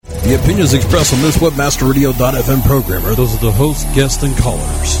The opinions expressed on this WebmasterRadio.fm program are those of the host, guests, and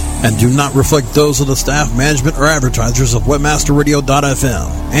callers, and do not reflect those of the staff, management, or advertisers of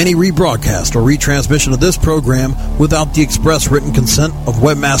WebmasterRadio.fm. Any rebroadcast or retransmission of this program without the express written consent of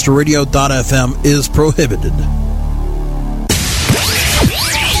WebmasterRadio.fm is prohibited.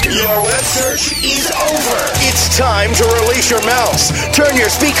 Your web search is over. It's time to release your mouse, turn your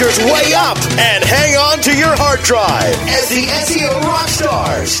speakers way up, and hang on to your hard drive as the SEO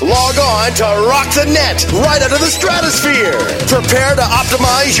Rockstars log on to rock the net right out of the stratosphere. Prepare to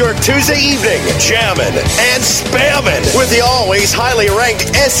optimize your Tuesday evening, jamming and spamming with the always highly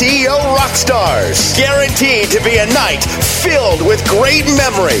ranked SEO Rockstars. Guaranteed to be a night filled with great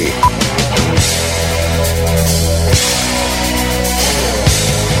memory.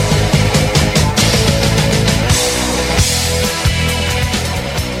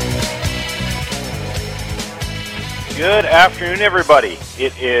 Good afternoon, everybody.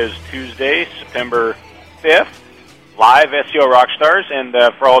 It is Tuesday, September 5th, live SEO Rockstars, and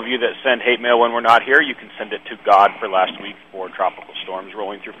for all of you that send hate mail when we're not here, you can send it to God for last week for tropical storms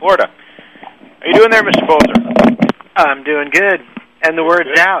rolling through Florida. How you doing there, Mr. Poser? I'm doing good, and the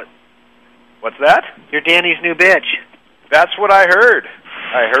word's out. What's that? You're Danny's new bitch. That's what I heard.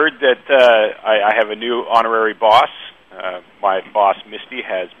 I heard that I have a new honorary boss. My boss, Misty,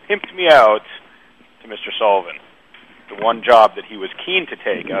 has pimped me out to Mr. Sullivan. The one job that he was keen to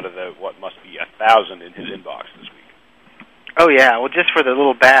take out of the, what must be 1,000 in his inbox this week. Oh, yeah. Well, just for the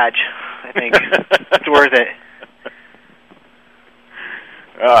little badge, I think it's worth it.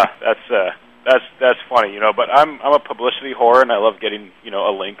 That's funny, you know, but I'm a publicity whore, and I love getting, you know,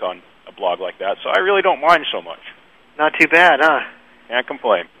 a link on a blog like that, so I really don't mind so much. Not too bad, huh? Can't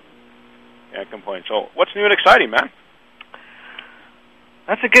complain. So what's new and exciting, man?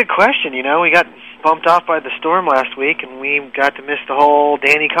 That's a good question. You know, we got bumped off by the storm last week, and we got to miss the whole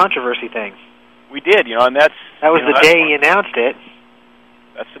Danny controversy thing. We did, you know, and that was the day he announced it.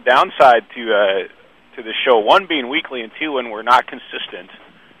 That's the downside to the show. One, being weekly, and two, when we're not consistent,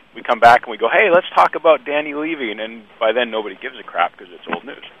 we come back and we go, hey, let's talk about Danny leaving, and by then nobody gives a crap because it's old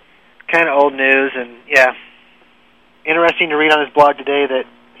news. Kind of old news, and yeah, interesting to read on his blog today that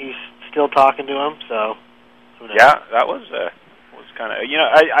he's still talking to him. So, who knows? Yeah, that was kind of, you know,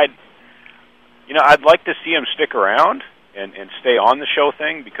 I'd like to see him stick around and stay on the show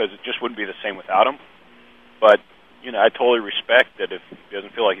thing because it just wouldn't be the same without him. But, you know, I totally respect that if he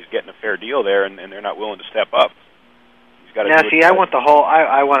doesn't feel like he's getting a fair deal there and they're not willing to step up. He's got to do it. I want the whole,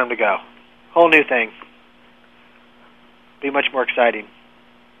 I want him to go. Whole new thing. Be much more exciting.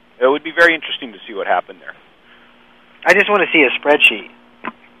 It would be very interesting to see what happened there. I just want to see a spreadsheet.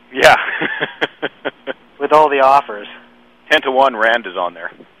 Yeah. With all the offers. 10-1 Rand is on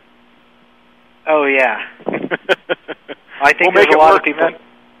there. Oh, yeah. I think there's a lot of people.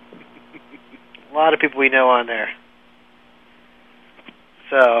 A lot of people we know on there.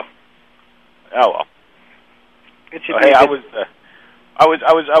 So. Oh well. It should be. Hey, I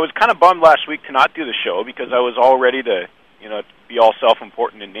was kind of bummed last week to not do the show because I was all ready to, you know, be all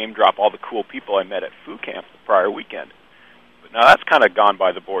self-important and name drop all the cool people I met at Foo Camp the prior weekend. But now that's kind of gone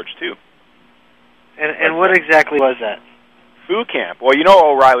by the boards too. And what exactly was that? Foo Camp. Well, you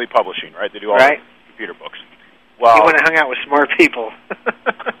know O'Reilly Publishing, right? They do all the computer books. Well, you went and hung out with smart people.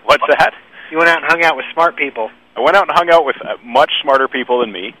 What's that? You went out and hung out with smart people. I went out and hung out with much smarter people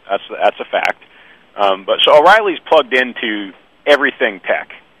than me. That's a fact. But so O'Reilly's plugged into everything tech,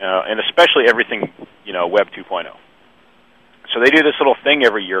 and especially everything, you know, Web 2.0. So they do this little thing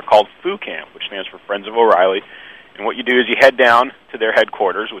every year called Foo Camp, which stands for Friends of O'Reilly. And what you do is you head down to their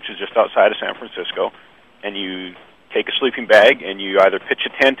headquarters, which is just outside of San Francisco, and you take a sleeping bag and you either pitch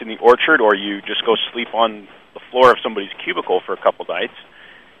a tent in the orchard or you just go sleep on the floor of somebody's cubicle for a couple nights,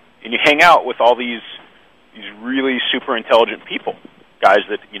 and you hang out with all these really super intelligent people, guys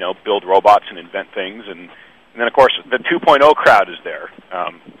that, you know, build robots and invent things, and then of course the 2.0 crowd is there.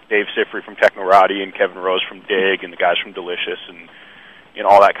 Dave Sifry from Technorati and Kevin Rose from Dig and the guys from Delicious and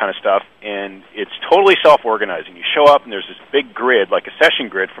all that kind of stuff, and it's totally self-organizing. You show up and there's this big grid, like a session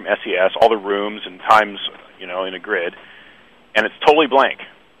grid from SES, all the rooms and times, you know, in a grid, and it's totally blank.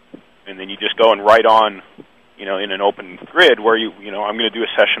 And then you just go and write on, you know, in an open grid where you know, I'm going to do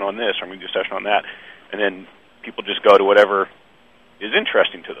a session on this, or I'm going to do a session on that, and then people just go to whatever is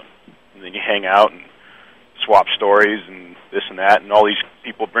interesting to them. And then you hang out and swap stories and this and that, and all these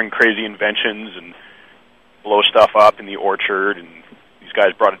people bring crazy inventions and blow stuff up in the orchard, and these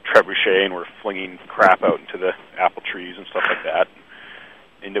guys brought a trebuchet and were flinging crap out into the apple trees and stuff like that.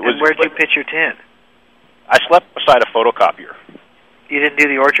 And where'd you pitch your tent? I slept beside a photocopier. You didn't do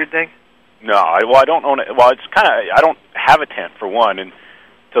the orchard thing? No, I don't own it. Well, it's kind of, I don't have a tent for one, and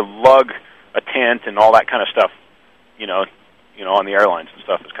to lug a tent and all that kind of stuff, on the airlines and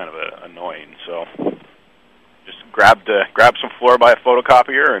stuff is kind of annoying. So just grabbed some floor by a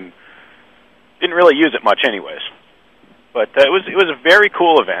photocopier and didn't really use it much anyways. But it was a very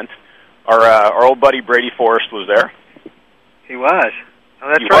cool event. Our old buddy Brady Forrest was there. He was. Oh,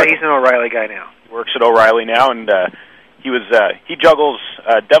 that's right. He's an O'Reilly guy now. He works at O'Reilly now, and he juggles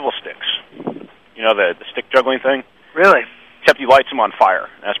devil sticks. You know, the stick juggling thing? Really? Except he lights them on fire.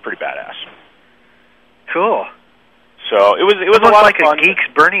 That's pretty badass. Cool. So it was a lot like of fun. A Geek's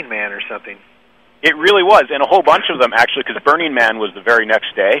Burning Man or something. It really was, and a whole bunch of them actually, because Burning Man was the very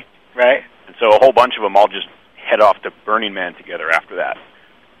next day. Right. And so a whole bunch of them all just head off to Burning Man together after that.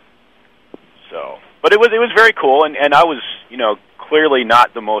 So, but it was very cool, and I was, clearly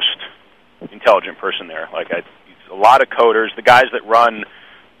not the most intelligent person there. Like, a lot of coders, the guys that run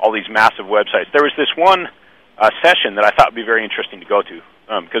all these massive websites. There was this one session that I thought would be very interesting to go to,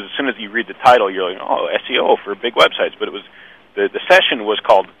 because as soon as you read the title, you're like, oh, SEO for big websites. But it was the session was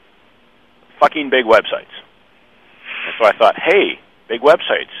called Fucking Big Websites. And so I thought, hey, big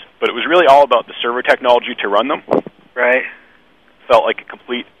websites. But it was really all about the server technology to run them. Right. Felt like a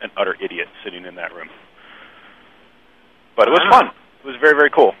complete and utter idiot sitting in that room. But it was fun. It was very, very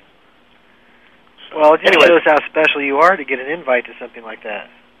cool. So, well, it just shows how special you are to get an invite to something like that.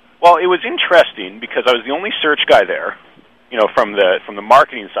 Well, it was interesting because I was the only search guy there, from the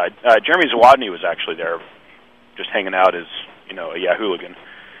marketing side. Jeremy Zawadny was actually there, just hanging out as, a Yahoo-ligan.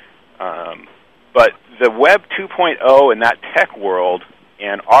 But the Web 2.0 and that tech world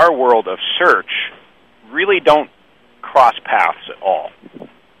and our world of search really don't cross paths at all.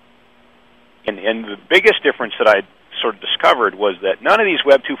 And the biggest difference that I sort of discovered was that none of these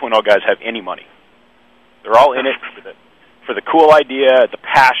Web 2.0 guys have any money. They're all in it for the cool idea, the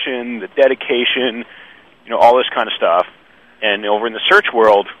passion, the dedication, all this kind of stuff. And over in the search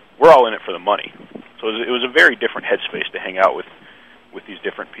world, we're all in it for the money. So it was a very different headspace to hang out with these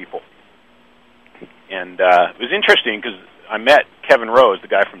different people. And it was interesting because I met Kevin Rose, the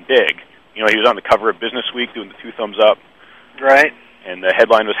guy from Dig. He was on the cover of Business Week doing the 2 thumbs up. Right. And the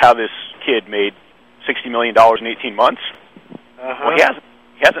headline was how this kid made $60 million in 18 months. Uh-huh. Well, he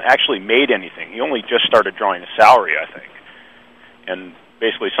hasn't actually made anything. He only just started drawing a salary, I think. And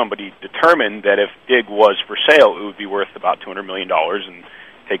basically somebody determined that if Dig was for sale, it would be worth about $200 million, and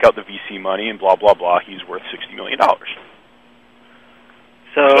take out the VC money and blah, blah, blah, he's worth $60 million.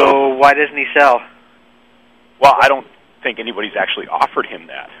 So why doesn't he sell? Well, I don't think anybody's actually offered him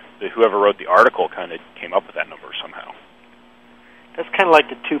that. Whoever wrote the article kind of came up with that number somehow. That's kind of like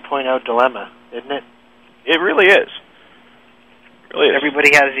the 2.0 dilemma, isn't it? It really is. It really is.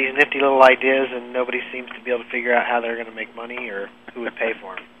 Everybody has these nifty little ideas, and nobody seems to be able to figure out how they're going to make money or who would pay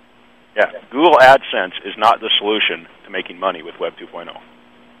for them. Yeah, Google AdSense is not the solution to making money with Web 2.0.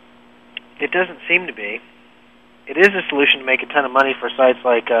 It doesn't seem to be. It is a solution to make a ton of money for sites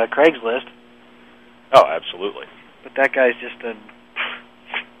like Craigslist. Oh, absolutely. But that guy's just a...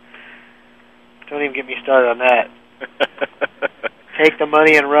 Don't even get me started on that. Take the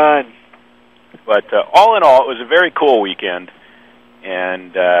money and run. But all in all, it was a very cool weekend,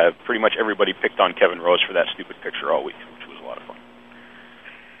 and pretty much everybody picked on Kevin Rose for that stupid picture all week, which was a lot of fun.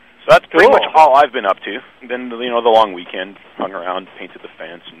 So that's pretty much all I've been up to. And then, the long weekend, hung around, painted the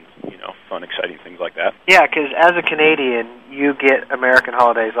fence, and, fun, exciting things like that. Yeah, because as a Canadian, you get American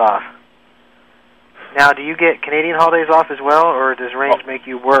holidays off. Now, do you get Canadian holidays off as well, or does Range make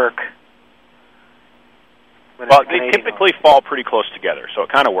you work? Well, they typically fall pretty close together, so it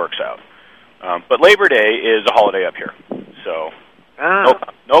kind of works out. But Labor Day is a holiday up here, so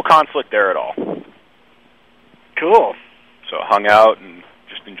no conflict there at all. Cool. So hung out and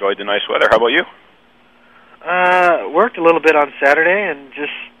just enjoyed the nice weather. How about you? Worked a little bit on Saturday and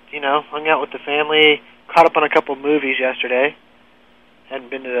just, hung out with the family, caught up on a couple of movies yesterday. Hadn't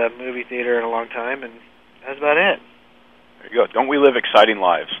been to the movie theater in a long time, and that's about it. There you go. Don't we live exciting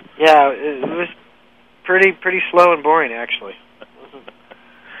lives? Yeah, it was pretty slow and boring, actually.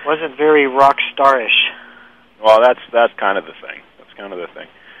 Wasn't very rock starish. Well, that's kind of the thing.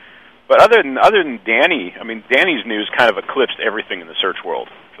 But other than Danny, I mean, Danny's news kind of eclipsed everything in the search world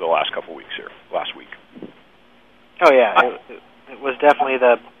for the last couple of weeks here. Last week. Oh yeah, it was definitely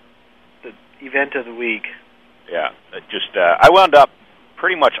the event of the week. Yeah, I wound up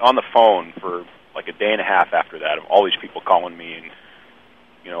pretty much on the phone for like a day and a half after that, of all these people calling me and,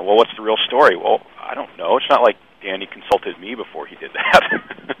 well, what's the real story? Well, I don't know. It's not like Danny consulted me before he did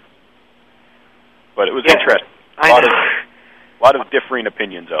that. But it was interesting. A lot of differing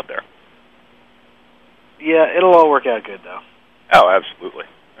opinions out there. Yeah, it'll all work out good, though. Oh, absolutely.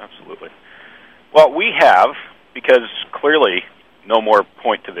 Absolutely. Well, we have, because clearly no more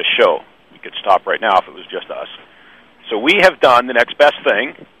point to this show. We could stop right now if it was just us. So we have done the next best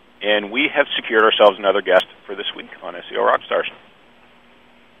thing, and we have secured ourselves another guest for this week on SEO Rockstars.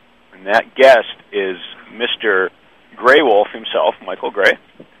 And that guest is Mr. Grey Wolf himself, Michael Grey.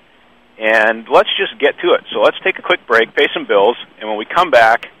 And let's just get to it. So let's take a quick break, pay some bills, and when we come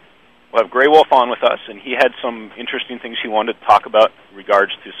back, we'll have Grey Wolf on with us, and he had some interesting things he wanted to talk about in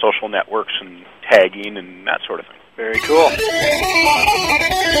regards to social networks and tagging and that sort of thing. Very cool.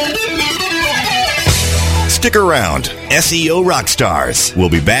 Stick around. SEO Rockstars. We'll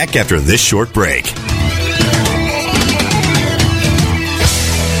be back after this short break.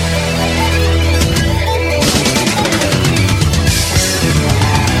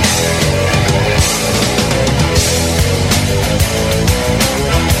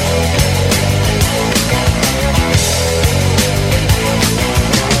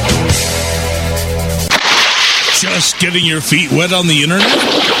 Just getting your feet wet on the internet?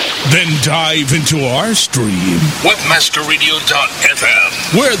 Then dive into our stream,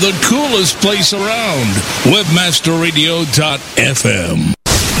 webmasterradio.fm. We're the coolest place around, webmasterradio.fm.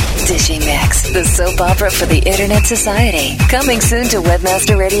 Dishy Mix, the soap opera for the Internet Society. Coming soon to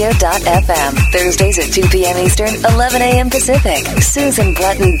webmasterradio.fm. Thursdays at 2 p.m. Eastern, 11 a.m. Pacific. Susan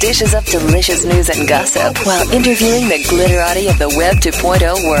Button dishes up delicious news and gossip while interviewing the glitterati of the Web 2.0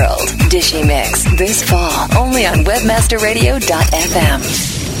 world. Dishy Mix, this fall, only on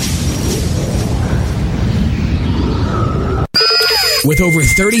webmasterradio.fm. With over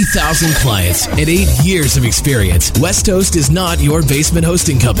 30,000 clients and 8 years of experience, WestHost is not your basement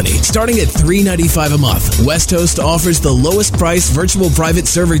hosting company. Starting at $395 a month, WestHost offers the lowest price virtual private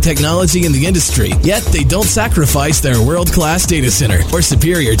server technology in the industry, yet they don't sacrifice their world-class data center or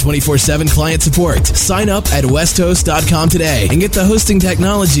superior 24/7 client support. Sign up at westhost.com today and get the hosting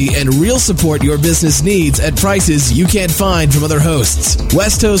technology and real support your business needs at prices you can't find from other hosts.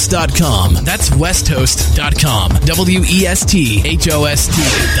 Westhost.com. That's westhost.com.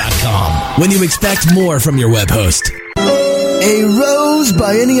 WESTHOST.com. When you expect more from your web host. A rose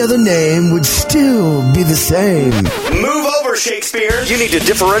by any other name would still be the same. Move over, Shakespeare. You need to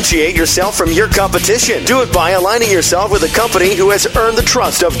differentiate yourself from your competition. Do it by aligning yourself with a company who has earned the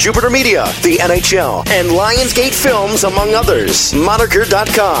trust of Jupiter Media, the NHL, and Lionsgate Films, among others.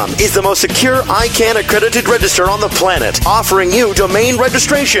 Moniker.com is the most secure ICANN accredited register on the planet, offering you domain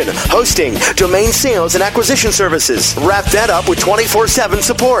registration, hosting, domain sales, and acquisition services. Wrap that up with 24/7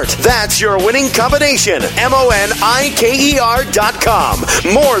 support. That's your winning combination. MONIKER.com.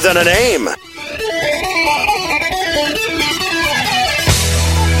 More than a name.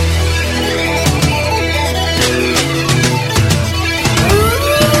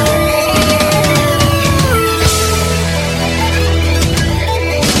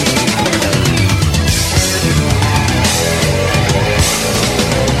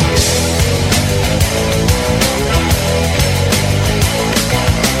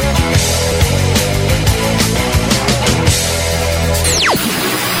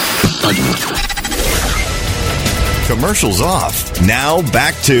 Commercials off. Now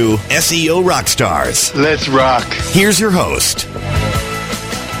back to SEO Rockstars. Let's rock. Here's your host.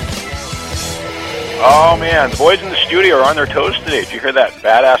 Oh, man, the boys in the studio are on their toes today. Did you hear that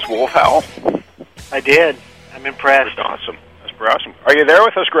badass wolf howl? I did. I'm impressed. That's awesome. That's pretty awesome. Are you there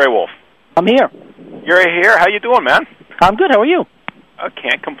with us, Grey Wolf? I'm here. You're here? How you doing, man? I'm good. How are you? I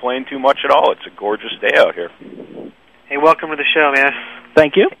can't complain too much at all. It's a gorgeous day out here. Hey, welcome to the show, man.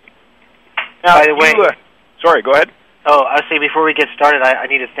 Thank you. Now, by the way... sorry, go ahead. Oh, I say before we get started, I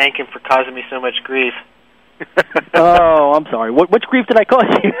need to thank him for causing me so much grief. Oh, I'm sorry. Which grief did I cause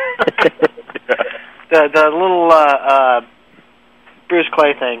you? The little Bruce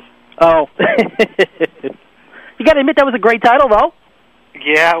Clay thing. Oh. You got to admit that was a great title, though.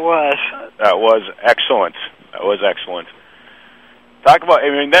 Yeah, it was. That was excellent. That was excellent. Talk about, I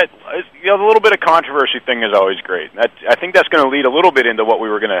mean, that, you know, the little bit of controversy thing is always great. I think that's going to lead a little bit into what we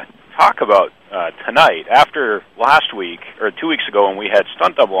were going to talk about tonight. After last week, or 2 weeks ago, when we had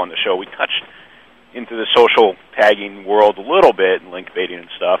Stunt Double on the show, we touched into the social tagging world a little bit, and link baiting and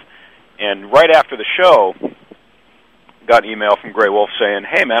stuff. And right after the show, got an email from Grey Wolf saying,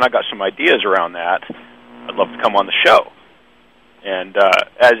 hey, man, I got some ideas around that. I'd love to come on the show. And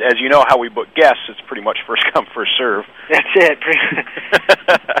as you know how we book guests, it's pretty much first come, first serve. That's it.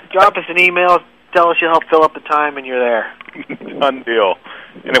 Drop us an email, tell us you'll help fill up the time, and you're there. Done deal.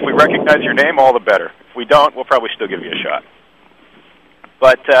 And if we recognize your name, all the better. If we don't, we'll probably still give you a shot.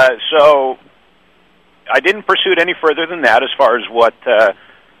 But so I didn't pursue it any further than that as far as what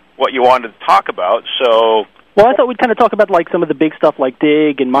you wanted to talk about. So Well, I thought we'd kind of talk about like some of the big stuff like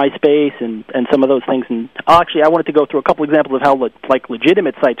Dig and MySpace and some of those things. And actually, I wanted to go through a couple examples of how like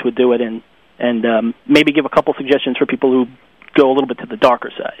legitimate sites would do it, and maybe give a couple suggestions for people who go a little bit to the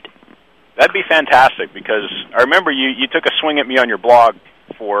darker side. That'd be fantastic, because I remember you took a swing at me on your blog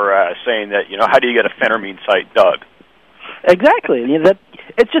for saying that, how do you get a phentermine site dug? Exactly.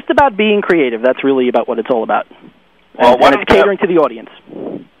 It's just about being creative. That's really about what it's all about. Well, and it's catering to the audience.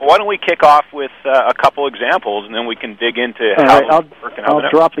 Why don't we kick off with a couple examples, and then we can dig into how it works. I'll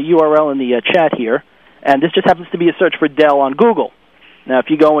drop a URL in the chat here, and this just happens to be a search for Dell on Google. Now, if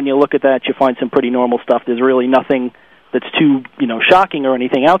you go and you look at that, you find some pretty normal stuff. There's really nothing that's too shocking or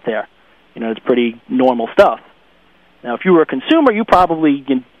anything out there. It's pretty normal stuff. Now, if you were a consumer, you probably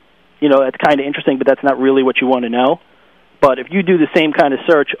it's kind of interesting, but that's not really what you want to know. But if you do the same kind of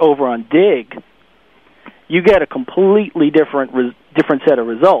search over on Dig, you get a completely different set of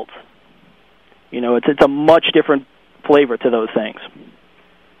results. It's a much different flavor to those things.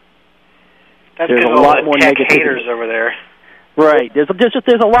 That's there's a lot more negativity. Haters over there. Right. There's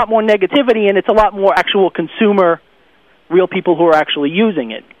a lot more negativity, and it's a lot more actual consumer, real people who are actually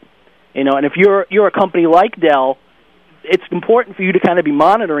using it. And if you're a company like Dell, it's important for you to kind of be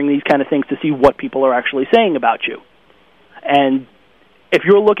monitoring these kind of things to see what people are actually saying about you. And if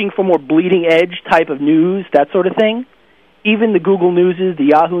you're looking for more bleeding edge type of news, that sort of thing, even the Google Newses, the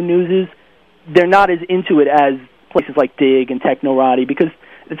Yahoo Newses, they're not as into it as places like Dig and Technorati, because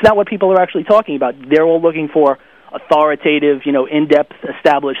it's not what people are actually talking about. They're all looking for authoritative, in-depth,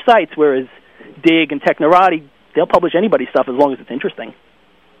 established sites, whereas Dig and Technorati, they'll publish anybody's stuff as long as it's interesting.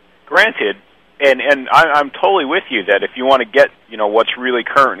 Granted, and I'm totally with you that if you want to get, what's really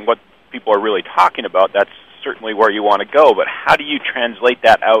current and what people are really talking about, that's certainly where you want to go. But how do you translate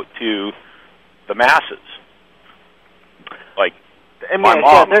that out to the masses? Like, my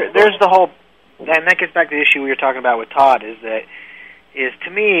mom. There's the whole, and that gets back to the issue we were talking about with Todd. Is to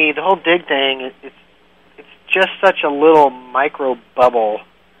me the whole Dig thing. It's just such a little micro bubble.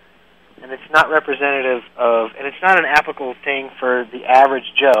 And it's not representative of, and it's not an applicable thing for the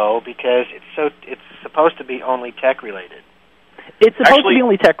average Joe, because it's supposed to be only tech related. It's supposed to be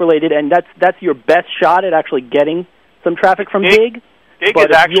only tech related, and that's your best shot at actually getting some traffic from Dig. But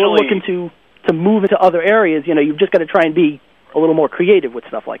if you're looking to move into other areas, you've just got to try and be a little more creative with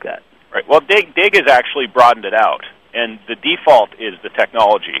stuff like that. Right. Well, Dig has actually broadened it out, and the default is the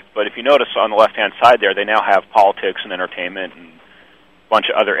technology. But if you notice on the left-hand side there, they now have politics and entertainment and bunch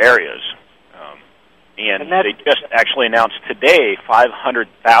of other areas. And they just actually announced today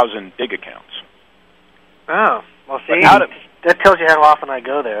 500,000 Dig accounts. Oh, well, see, that tells you how often I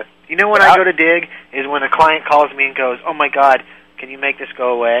go there. When I go to Dig is when a client calls me and goes, "Oh my God, can you make this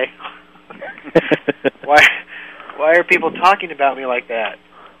go away?" Why are people talking about me like that?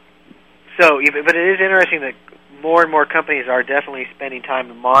 So, but it is interesting that more and more companies are definitely spending time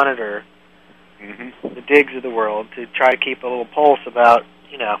to monitor the Digs of the world to try to keep a little pulse about,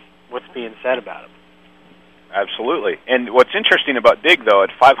 what's being said about them. Absolutely. And what's interesting about Dig, though, at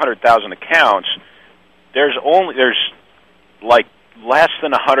 500,000 accounts, there's like less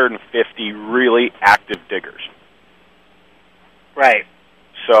than 150 really active diggers. Right.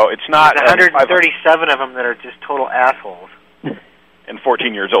 So it's not... There's 137 of them that are just total assholes. And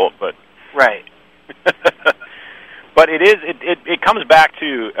 14 years old, but... Right. But it comes back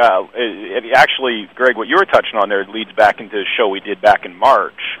to, actually, Greg, what you were touching on there leads back into a show we did back in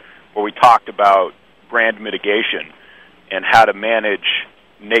March, where we talked about brand mitigation and how to manage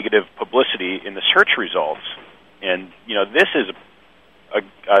negative publicity in the search results. And,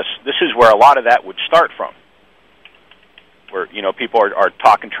 this is where a lot of that would start from, where, people are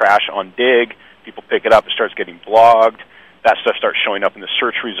talking trash on Dig, people pick it up, it starts getting blogged, that stuff starts showing up in the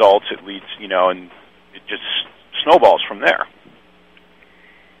search results, it leads, and it just snowballs from there.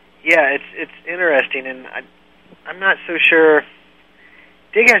 Yeah, it's interesting, and I'm not so sure.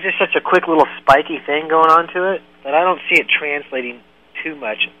 Dig has just such a quick little spiky thing going on to it that I don't see it translating too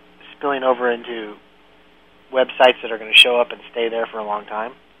much, spilling over into websites that are going to show up and stay there for a long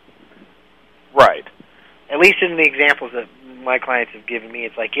time. Right. At least in the examples that my clients have given me,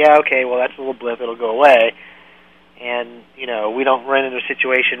 it's like, yeah, okay, well, that's a little blip, it'll go away. And, we don't run into a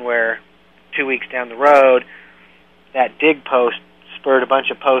situation where 2 weeks down the road, that Dig post spurred a bunch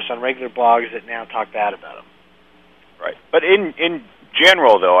of posts on regular blogs that now talk bad about them. Right. But in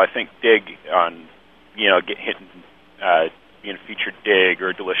general, though, I think Dig on, hitting featured Dig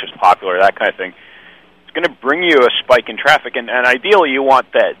or Delicious Popular, that kind of thing, it's going to bring you a spike in traffic, and ideally you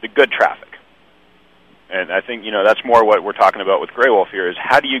want the good traffic. And I think, that's more what we're talking about with Grey Wolf here, is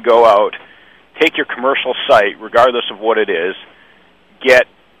how do you go out, take your commercial site, regardless of what it is, get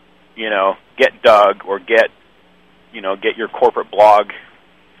dug or get get your corporate blog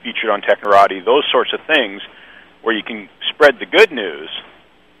featured on Technorati, those sorts of things, where you can spread the good news,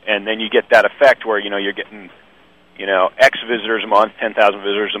 and then you get that effect where you're getting X visitors a month, 10,000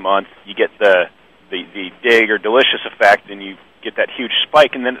 visitors a month. You get the Dig or Delicious effect, and you get that huge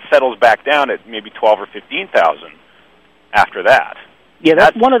spike, and then it settles back down at maybe 12 or 15,000 after that. Yeah,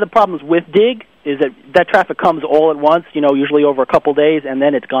 that's one of the problems with Dig, is that traffic comes all at once, usually over a couple days, and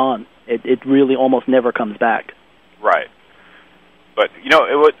then it's gone. It really almost never comes back. Right. But,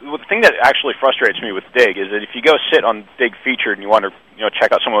 the thing that actually frustrates me with Dig is that if you go sit on Dig Featured and you want to,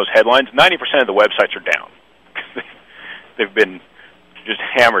 check out some of those headlines, 90% of the websites are down. They've been just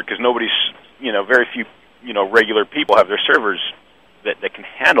hammered because nobody's, very few, regular people have their servers that can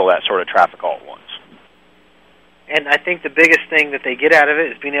handle that sort of traffic all at once. And I think the biggest thing that they get out of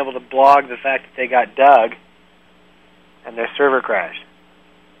it is being able to blog the fact that they got dug and their server crashed.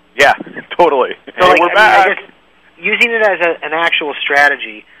 Yeah, totally. So, hey, we're back. I guess using it as an actual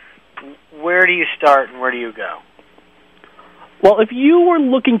strategy, where do you start and where do you go? Well, if you were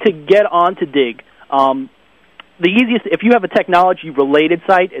looking to get onto Dig, the easiest, if you have a technology-related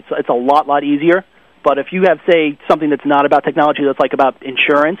site, it's a lot easier. But if you have, say, something that's not about technology, that's like about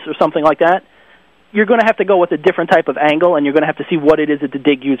insurance or something like that, you're going to have to go with a different type of angle, and you're going to have to see what it is that the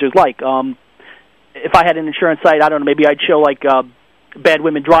Dig users like. If I had an insurance site, I don't know, maybe I'd show, like, bad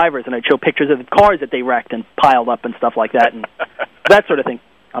women drivers, and I'd show pictures of the cars that they wrecked and piled up and stuff like that, and that sort of thing.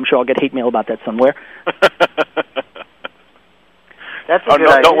 I'm sure I'll get hate mail about that somewhere. That's a good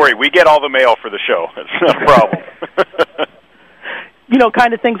idea. Don't worry. We get all the mail for the show. It's no problem.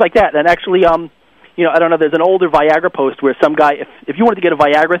 Kind of things like that. And actually, I don't know, there's an older Viagra post where some guy, if you wanted to get a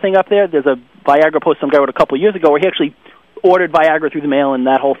Viagra thing up there's a Viagra post some guy wrote a couple of years ago where he actually ordered Viagra through the mail and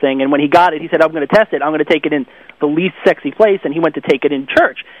that whole thing. And when he got it, he said, I'm going to test it. I'm going to take it in the least sexy place. And he went to take it in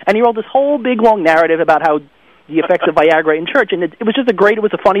church. And he wrote this whole big, long narrative about how the effects of Viagra in church. And it was just it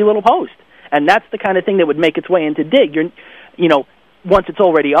was a funny little post. And that's the kind of thing that would make its way into Dig. Once it's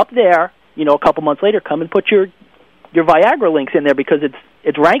already up there, a couple months later, come and put your Viagra links in there because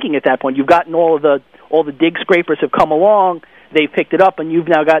it's ranking at that point. You've gotten all the Dig scrapers have come along, they've picked it up, and you've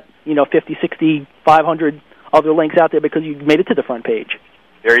now got 50, 60, 500 other links out there because you've made it to the front page.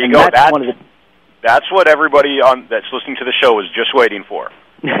 There you go. That's what everybody that's listening to the show is just waiting for.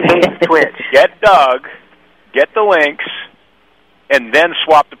 Twitch. Get Doug, get the links, and then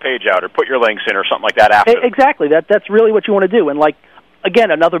swap the page out or put your links in or something like that after. Exactly. That's really what you want to do. And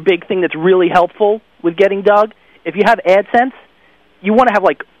again, another big thing that's really helpful with getting Doug, if you have AdSense, you want to have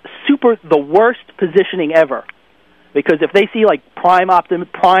the worst positioning ever. Because if they see prime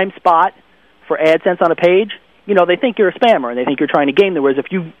spot for AdSense on a page, they think you're a spammer and they think you're trying to game them. Whereas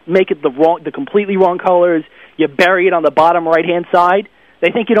if you make it the completely wrong colors, you bury it on the bottom right-hand side,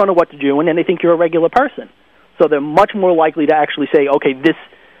 they think you don't know what to do, and then they think you're a regular person. So they're much more likely to actually say, okay, this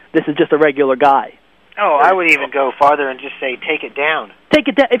is just a regular guy. Oh, I would even go farther and just say, take it down. Take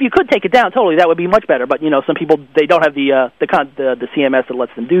it down. If you could take it down, totally, that would be much better. But some people, they don't have the CMS that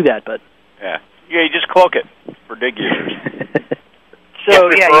lets them do that. But yeah, you just cloak it for Dig users. So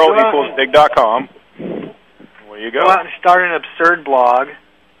referral equals dig.com. Where you go. Go out and start an absurd blog.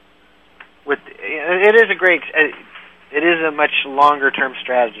 It is a much longer term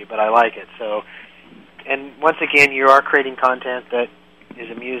strategy, but I like it. So, and once again, you are creating content that is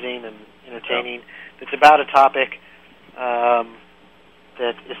amusing and entertaining. It's about a topic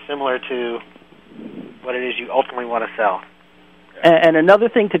that is similar to what it is you ultimately want to sell. And another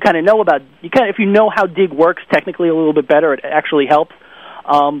thing to kind of know about, if you know how Dig works technically a little bit better, it actually helps.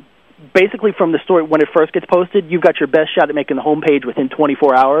 Basically, from the story when it first gets posted, you've got your best shot at making the homepage within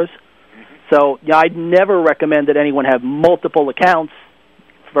 24 hours. Mm-hmm. So I'd never recommend that anyone have multiple accounts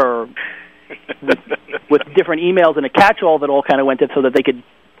with different emails and a catch-all that all kind of went in so that they could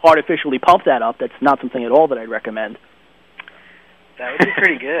artificially pump that up. That's not something at all that I'd recommend. That would be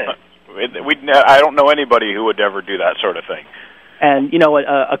pretty good. I don't know anybody who would ever do that sort of thing. And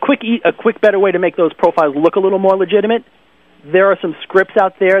a quick better way to make those profiles look a little more legitimate. There are some scripts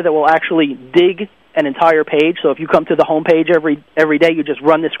out there that will actually dig an entire page. So if you come to the home page every day, you just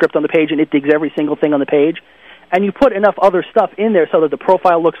run this script on the page and it digs every single thing on the page. And you put enough other stuff in there so that the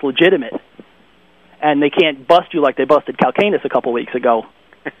profile looks legitimate. And they can't bust you like they busted Calcanus a couple weeks ago.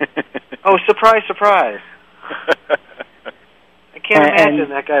 Oh, surprise, surprise. I can't imagine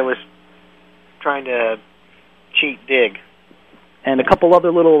that guy was trying to cheat Dig. And a couple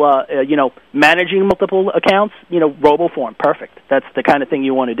other little, managing multiple accounts, RoboForm, perfect. That's the kind of thing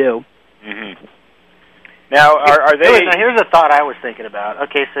you want to do. Mm-hmm. Now, are they... Now, here's a thought I was thinking about.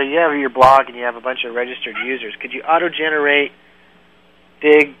 Okay, so you have your blog and you have a bunch of registered users. Could you auto-generate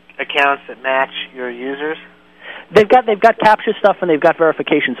Dig accounts that match your users? They've got capture stuff and they've got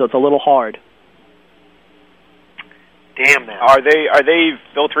verification, so it's a little hard. Damn that. Are they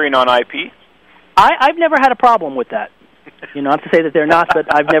filtering on IP? I've never had a problem with that. Not to say that they're not, but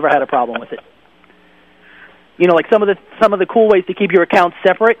I've never had a problem with it. Like some of the cool ways to keep your accounts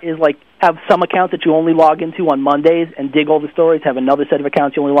separate is like have some accounts that you only log into on Mondays and dig all the stories. Have another set of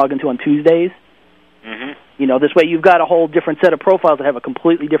accounts you only log into on Tuesdays. Mm-hmm. This way you've got a whole different set of profiles that have a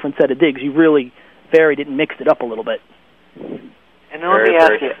completely different set of digs. You really varied it and mixed it up a little bit. And let me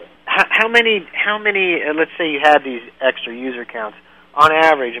ask you, how many? Let's say you had these extra user counts. On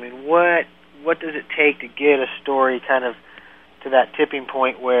average, I mean, what does it take to get a story kind of to that tipping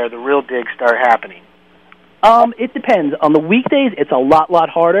point where the real digs start happening? It depends. On the weekdays, it's a lot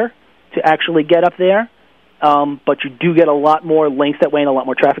harder to actually get up there, but you do get a lot more links that way and a lot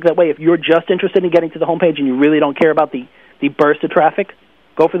more traffic that way. If you're just interested in getting to the homepage and you really don't care about the burst of traffic,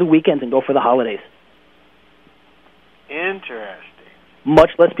 go for the weekends and go for the holidays. Interesting.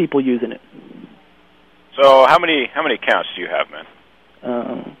 Much less people using it. So how many accounts do you have, man?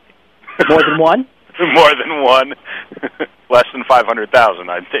 More than one? More than one. Less than 500,000,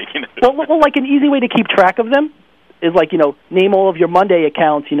 I'm taking it. Well, like an easy way to keep track of them is like, name all of your Monday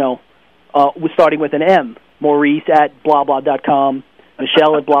accounts, starting with an M. Maurice at blahblah.com,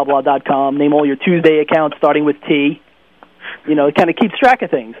 Michelle at blahblah.com. Name all your Tuesday accounts starting with T. It kind of keeps track of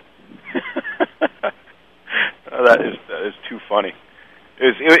things. That is too funny.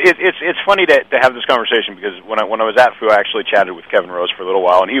 It's funny to have this conversation because when I was at FU, I actually chatted with Kevin Rose for a little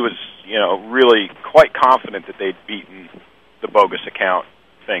while, and he was really quite confident that they'd beaten the bogus account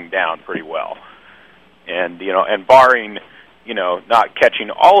thing down pretty well, and barring not catching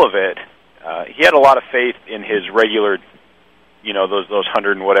all of it, he had a lot of faith in his regular those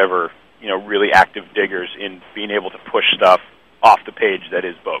 100 and whatever really active diggers in being able to push stuff off the page that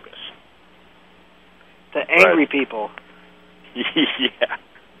is bogus. The angry people. Yeah.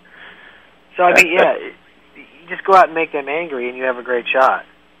 So, I mean, you just go out and make them angry, and you have a great shot.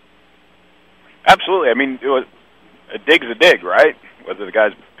 Absolutely. I mean, a dig's a dig, right? Whether the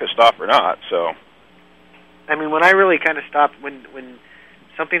guy's pissed off or not, so. I mean, when I really kind of stopped, when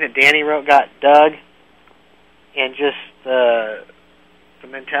something that Danny wrote got dug, and just the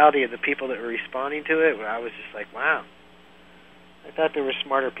mentality of the people that were responding to it, I was just like, wow. I thought there were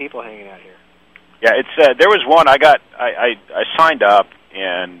smarter people hanging out here. Yeah, it's there was one I signed up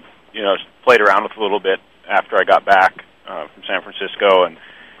and played around with a little bit after I got back from San Francisco, and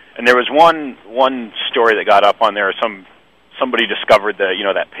there was one story that got up on there. Somebody discovered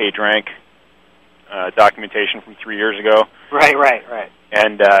that PageRank documentation from 3 years ago. Right.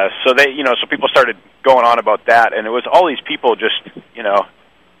 And so they so people started going on about that, and it was all these people just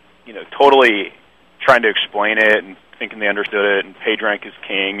totally trying to explain it and thinking they understood it, and PageRank is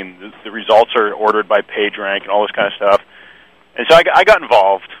king, and the results are ordered by PageRank, and all this kind of stuff. And so I got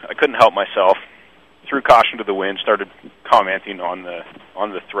involved. I couldn't help myself. Threw caution to the wind. Started commenting on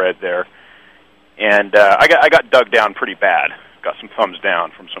the thread there, and I got dug down pretty bad. Got some thumbs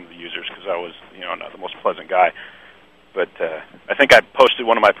down from some of the users because I was not the most pleasant guy. But I think I posted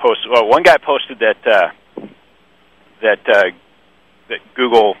one of my posts. Well, one guy posted that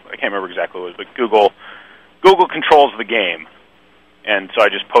Google. I can't remember exactly what it was, but Google controls the game, and so I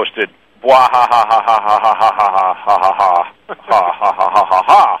just posted blah ha ha ha ha ha ha ha ha ha ha ha ha ha ha ha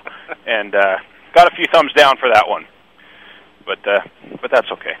ha, and got a few thumbs down for that one, but that's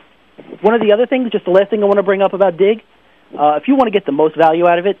okay. One of the other things, just the last thing I want to bring up about Dig, if you want to get the most value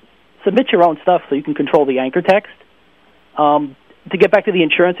out of it, submit your own stuff so you can control the anchor text. To get back to the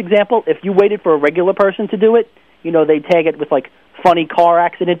insurance example, if you waited for a regular person to do it, they tag it with like funny car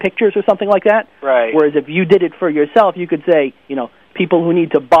accident pictures or something like that. Right. Whereas if you did it for yourself, you could say, people who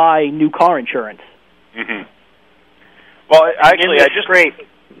need to buy new car insurance. Mm-hmm. Well, actually, I just great.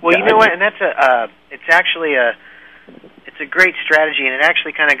 Well, you know what? And that's it's actually it's a great strategy, and it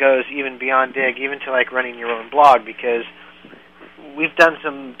actually kind of goes even beyond Dig, even to like running your own blog, because we've done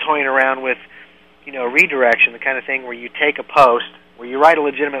some toying around with, redirection, the kind of thing where you take a post, where you write a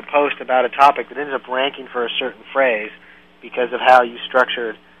legitimate post about a topic that ends up ranking for a certain phrase because of how you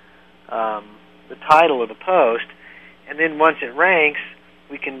structured the title of the post, and then once it ranks,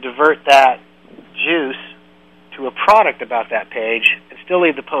 we can divert that juice to a product about that page and still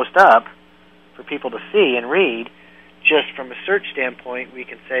leave the post up for people to see and read. Just from a search standpoint, we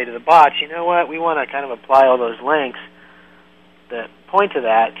can say to the bots, you know what, we want to kind of apply all those links that point to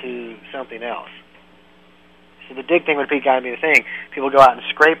that to something else. So the Dig thing would be kind of be the thing. People go out and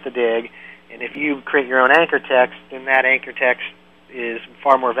scrape the Dig, and if you create your own anchor text, then that anchor text is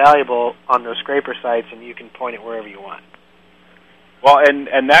far more valuable on those scraper sites, and you can point it wherever you want. Well, and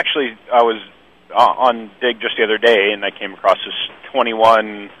actually, I was on Dig just the other day, and I came across this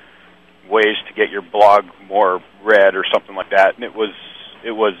 21 ways to get your blog more read or something like that, and it was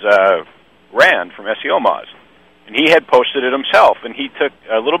Rand from SEO Moz, and he had posted it himself, and he took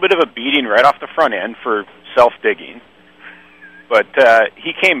a little bit of a beating right off the front end for self-digging, but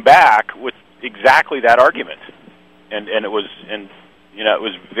he came back with exactly that argument, and it was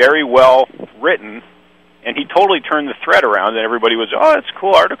very well written. And he totally turned the thread around, and everybody was, oh, it's a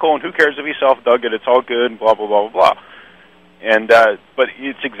cool article, and who cares if he self-dug it? It's all good, and blah, blah, blah, blah, blah. And, but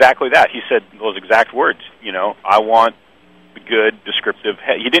it's exactly that. He said those exact words, I want the good, descriptive.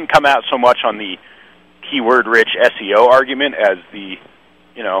 He didn't come out so much on the keyword-rich SEO argument as the,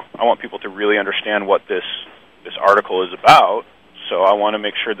 I want people to really understand what this article is about, so I want to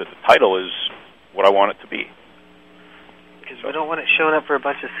make sure that the title is what I want it to be. Because we don't want it showing up for a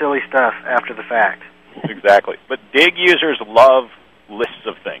bunch of silly stuff after the fact. Exactly. But Dig users love lists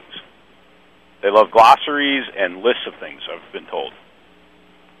of things. They love glossaries and lists of things, I've been told.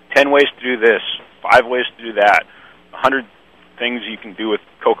 10 ways to do this, 5 ways to do that, 100 things you can do with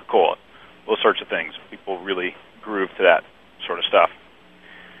Coca-Cola, those sorts of things. People really groove to that sort of stuff.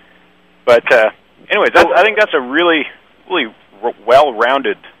 But anyways, I think that's a really, really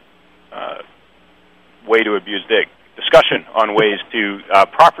well-rounded way to abuse Dig. Discussion on ways to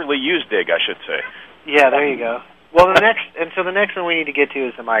properly use Dig, I should say. Yeah, there you go. Well, the next one we need to get to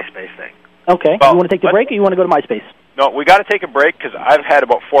is the MySpace thing. Okay. Well, you want to take the break, or you want to go to MySpace? No, we got to take a break because I've had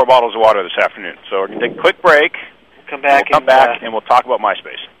about 4 bottles of water this afternoon. So we're going to take a quick break. We'll come back and we'll talk about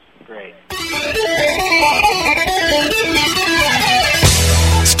MySpace. Great.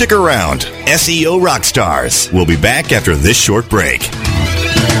 Stick around. SEO Rockstars. We'll be back after this short break.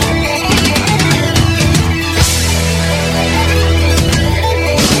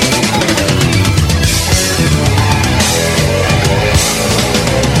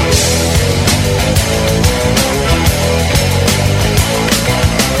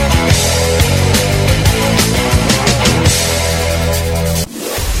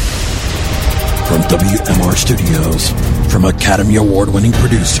 WMR Studios. From Academy Award-winning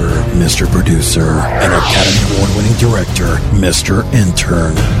producer, Mr. Producer, and Academy Award-winning director, Mr.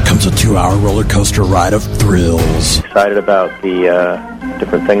 Intern, comes a 2-hour roller coaster ride of thrills. Excited about the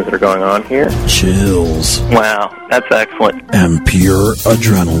different things that are going on here. Chills. Wow, that's excellent. And pure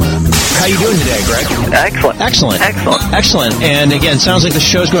adrenaline. How you doing today, Greg? Excellent. Excellent. Excellent. Excellent. And again, sounds like the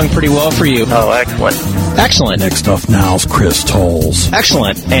show's going pretty well for you. Oh, excellent. Excellent. Next Stuff Now's Chris Tolles.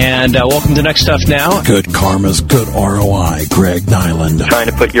 Excellent. And welcome to Next Stuff Now. Good Karma's Good ROI, Greg Nyland. Trying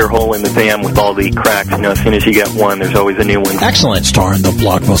to put your hole in the dam with all the cracks. As soon as you get one, there's always a new one. Excellent. Starring the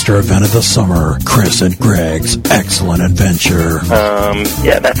blockbuster event of the summer, Chris and Greg's Excellent Adventure.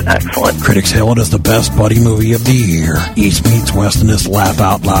 Yeah, that's excellent. Critics hail it as the best buddy movie of the year. East meets West in this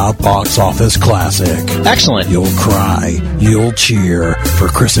laugh-out-loud box office classic. Excellent. You'll cry. You'll cheer for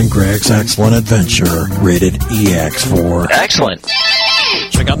Chris and Greg's Excellent Adventure, rated EX4. Excellent.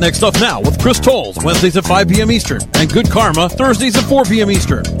 Check out Next Stuff Now with Chris Tolles, Wednesdays at 5 p.m. Eastern, and Good Karma, Thursdays at 4 p.m.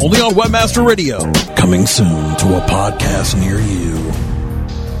 Eastern, only on Webmaster Radio. Coming soon to a podcast near you.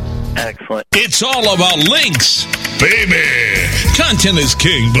 Excellent. It's all about links, baby. Content is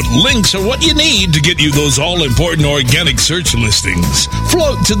king, but links are what you need to get you those all-important organic search listings.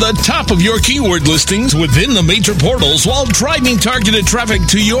 Float to the top of your keyword listings within the major portals while driving targeted traffic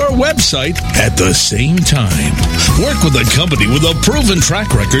to your website at the same time. Work with a company with a proven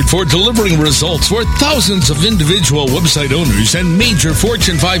track record for delivering results for thousands of individual website owners and major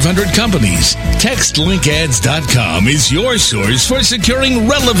Fortune 500 companies. TextLinkAds.com is your source for securing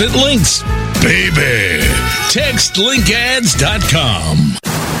relevant links. Baby, TextLinkAds.com.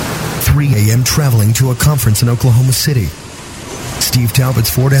 3 a.m. traveling to a conference in Oklahoma City. Steve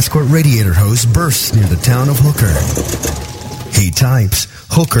Talbot's Ford Escort radiator hose bursts near the town of Hooker. He types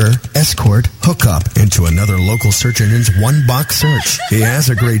Hooker, Escort, Hookup into another local search engine's one-box search. He has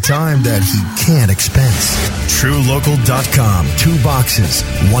a great time that he can't expense. TrueLocal.com. 2 boxes,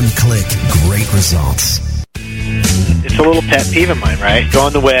 1 click, great results. It's a little pet peeve of mine, right? Go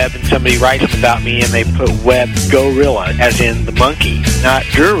on the web and somebody writes about me and they put web gorilla, as in the monkey, not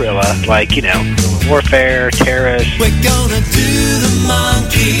gorilla, like, warfare, terrorists. We're gonna do the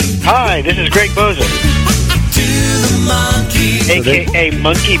monkey. Hi, this is Greg Bozo. Do the monkey. A.K.A.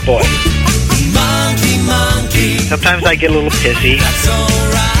 Monkey Boy. Monkey. Sometimes I get a little pissy. That's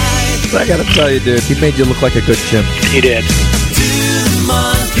alright. I gotta tell you, dude, he made you look like a good chimp. He did. Do the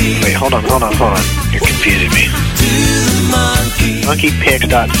monkey. Wait, hold on. You're confusing me.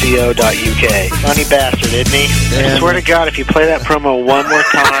 Monkeypics.co.uk. Funny bastard, isn't he? I swear to God, if you play that promo one more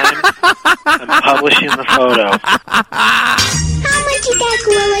time, I'm publishing the photo. How much is that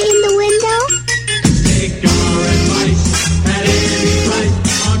gorilla in the window?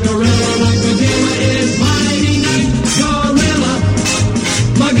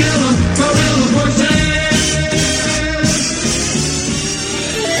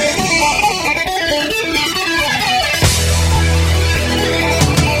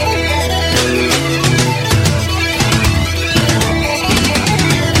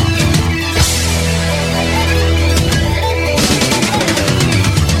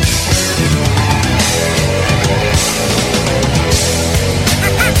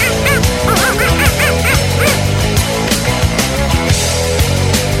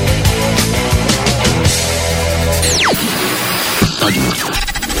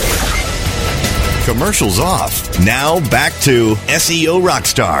 Commercials off. Now back to SEO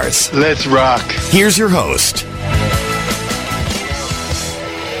Rockstars. Let's rock. Here's your host.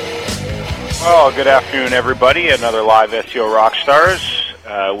 Well, good afternoon, everybody. Another live SEO Rockstars.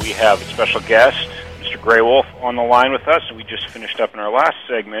 We have a special guest, Mr. Grey Wolf, on the line with us. We just finished up in our last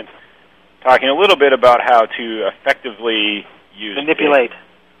segment talking a little bit about how to effectively use manipulate.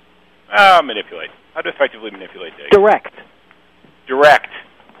 Manipulate. How to effectively manipulate Dig. Direct.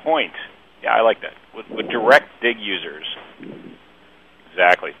 Point. Yeah, I like that. With direct Dig users.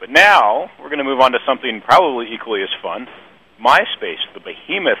 Exactly. But now we're going to move on to something probably equally as fun. MySpace, the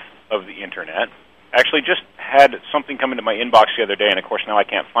behemoth of the Internet. Actually just had something come into my inbox the other day, and of course now I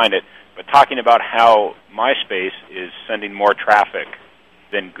can't find it, but talking about how MySpace is sending more traffic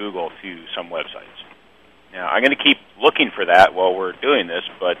than Google to some websites. Now, I'm going to keep looking for that while we're doing this,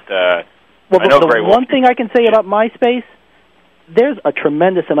 but I know the one thing I can say about MySpace, there's a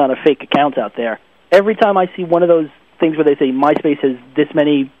tremendous amount of fake accounts out there. Every time I see one of those things where they say MySpace has this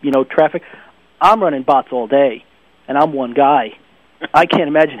many, traffic, I'm running bots all day, and I'm one guy. I can't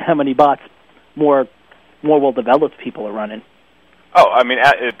imagine how many bots more well-developed people are running. Oh,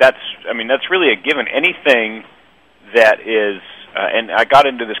 that's really a given. Anything that is, and I got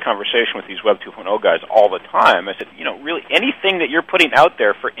into this conversation with these Web 2.0 guys all the time. I said, really anything that you're putting out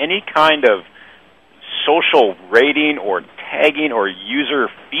there for any kind of social rating or tagging or user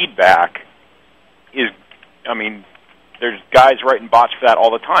feedback is, there's guys writing bots for that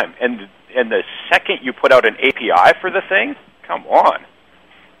all the time. And the second you put out an API for the thing, come on.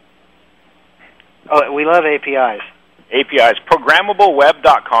 Oh, we love APIs. APIs.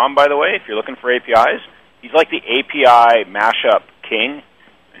 ProgrammableWeb.com, by the way, if you're looking for APIs. He's like the API mashup king.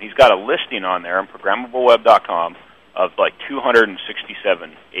 And he's got a listing on there on ProgrammableWeb.com of like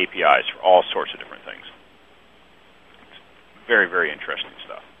 267 APIs for all sorts of different things. It's very, very interesting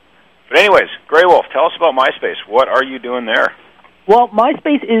stuff. But anyways, Grey Wolf, tell us about MySpace. What are you doing there? Well,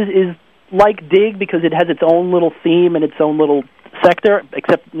 MySpace is like Dig because it has its own little theme and its own little sector,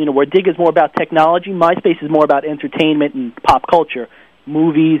 except, where Dig is more about technology, MySpace is more about entertainment and pop culture.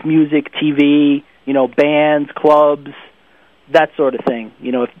 Movies, music, TV, bands, clubs, that sort of thing.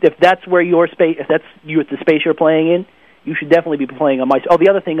 If that's where your space, if that's the space you're playing in, you should definitely be playing on MySpace. Oh, the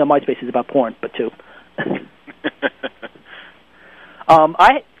other thing on MySpace is about porn, but too.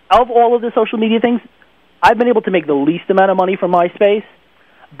 Of all of the social media things, I've been able to make the least amount of money from MySpace,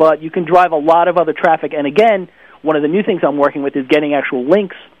 but you can drive a lot of other traffic. And again, one of the new things I'm working with is getting actual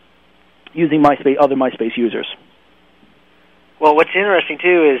links using other MySpace users. Well, what's interesting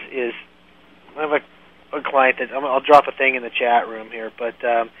too is I have a client that I'll drop a thing in the chat room here, but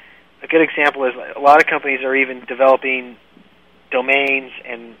a good example is a lot of companies are even developing domains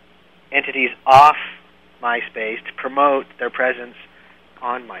and entities off MySpace to promote their presence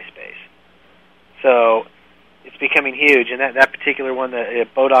on MySpace. So it's becoming huge, and that particular one, the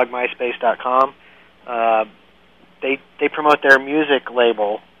bodogmyspace.com, they promote their music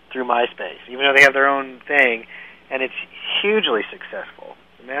label through MySpace, even though they have their own thing, and it's hugely successful.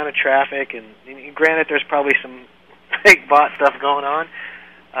 The amount of traffic, and granted, there's probably some fake bot stuff going on,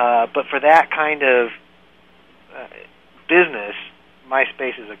 but for that kind of business,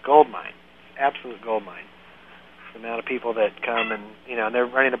 MySpace is a gold mine, absolute gold mine. The amount of people that come and they're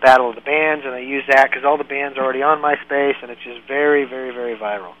running the battle of the bands, and they use that because all the bands are already on MySpace, and it's just very, very, very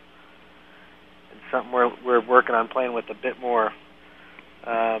viral. It's something we're working on playing with a bit more.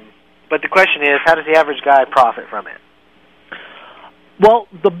 But the question is, how does the average guy profit from it? Well,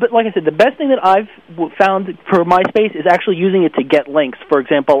 like I said, the best thing that I've found for MySpace is actually using it to get links. For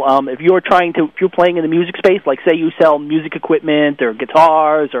example, if you're playing in the music space, like say you sell music equipment or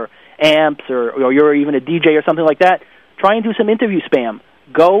guitars or amps or you're even a DJ or something like that, try and do some interview spam.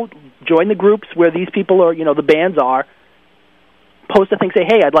 Go join the groups where these people are, the bands are. Post a thing, say,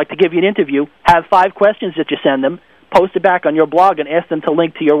 hey, I'd like to give you an interview. Have 5 questions that you send them. Post it back on your blog and ask them to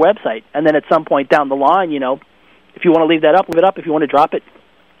link to your website. And then at some point down the line, if you want to leave that up, leave it up. If you want to drop it,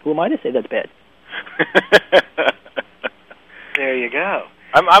 who am I to say that's bad? There you go.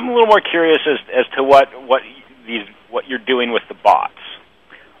 I'm a little more curious as to what you're doing with the bots.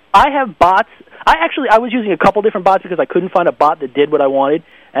 I have bots. I was using a couple different bots because I couldn't find a bot that did what I wanted.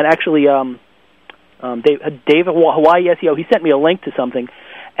 And actually, Dave at Hawaii SEO, he sent me a link to something.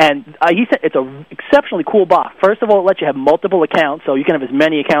 And he said it's an exceptionally cool bot. First of all, it lets you have multiple accounts, so you can have as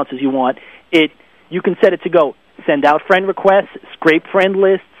many accounts as you want. You can set it to go send out friend requests, scrape friend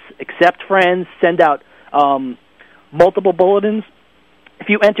lists, accept friends, send out multiple bulletins. If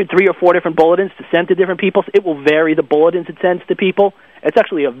you entered 3 or 4 different bulletins to send to different people, it will vary the bulletins it sends to people. It's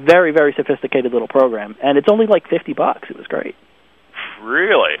actually a very, very sophisticated little program, and it's only like $50. It was great.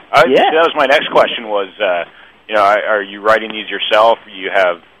 Really? Yeah. That was my next question. Was are you writing these yourself? Or you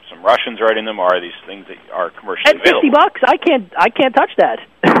have some Russians writing them, or are these things that are commercially At $50, I can't touch that.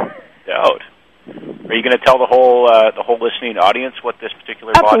 Doubt. Are you going to tell the whole listening audience what this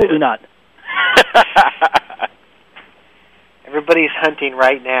particular bot is? Absolutely not. Everybody's hunting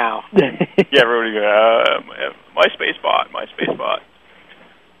right now. Yeah, everybody MySpace bot.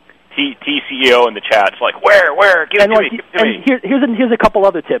 TCEO in the chat's like, where? Give it to me. Here's a couple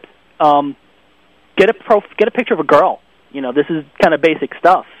other tips. Get a picture of a girl. This is kind of basic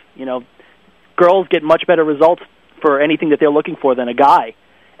stuff. Girls get much better results for anything that they're looking for than a guy.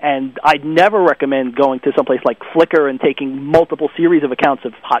 And I'd never recommend going to someplace like Flickr and taking multiple series of accounts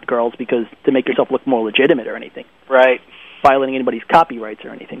of hot girls because to make yourself look more legitimate or anything. Right. Violating anybody's copyrights or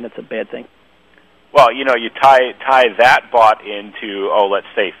anything, that's a bad thing. Well, you tie that bot into, let's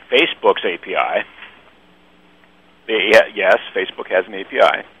say Facebook's API. Yes, Facebook has an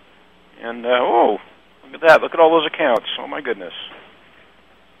API. And, look at that. Look at all those accounts. Oh, my goodness.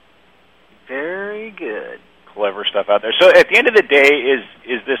 Very good. Clever stuff out there. So at the end of the day,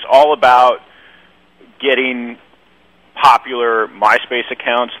 is this all about getting popular MySpace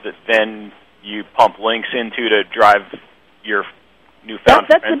accounts that then you pump links into to drive your newfound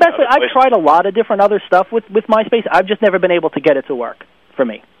That's the best way. I've tried a lot of different other stuff with MySpace. I've just never been able to get it to work for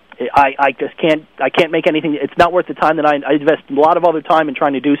me. I just can't make anything. It's not worth the time that I invest a lot of other time in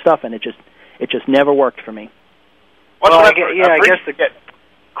trying to do stuff, and it just never worked for me. I guess the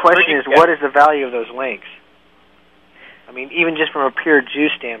question is, what is the value of those links? I mean, even just from a pure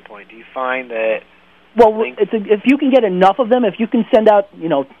juice standpoint, do you find that... Well, if you can get enough of them, if you can send out,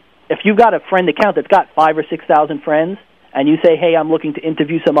 if you've got a friend account that's got 5,000 or 6,000 friends, and you say, hey, I'm looking to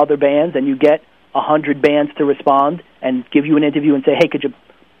interview some other bands, and you get 100 bands to respond and give you an interview and say, hey, could you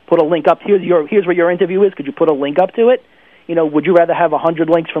put a link up? Here's where your interview is. Could you put a link up to it? Would you rather have 100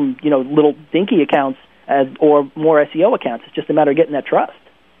 links from, little dinky accounts or more SEO accounts? It's just a matter of getting that trust.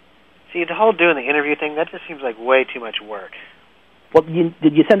 See, the whole doing the interview thing, that just seems like way too much work. Well,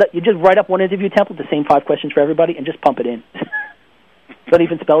 did you send up? You just write up one interview template, the same 5 questions for everybody, and just pump it in. Don't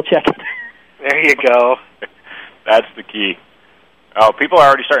even spell check it. There you go. That's the key. Oh, people are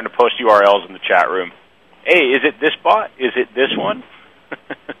already starting to post URLs in the chat room. Hey, is it this bot? Is it this one?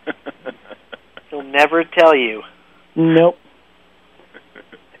 He'll never tell you. Nope.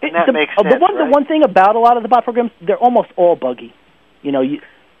 That makes sense, the one thing about a lot of the bot programs, they're almost all buggy. You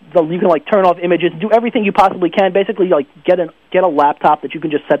can turn off images, do everything you possibly can. Basically, get a laptop that you can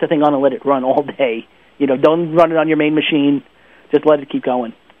just set the thing on and let it run all day. Don't run it on your main machine. Just let it keep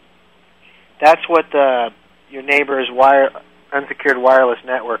going. That's what your neighbor's unsecured wireless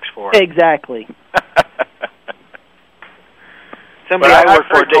network's for. Exactly. Somebody I work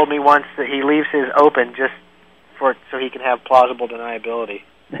for told me once that he leaves his open just so he can have plausible deniability.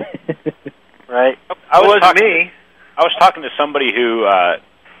 Right? I was talking to somebody who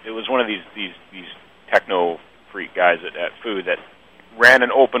it was one of these techno freak guys at Food that ran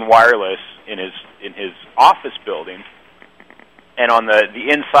an open wireless in his office building, and on the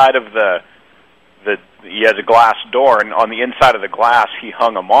inside of he has a glass door, and on the inside of the glass he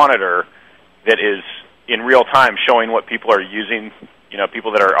hung a monitor that is in real time showing what people are using.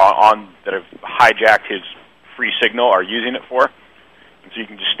 People that are that have hijacked his free signal are using it for. And so you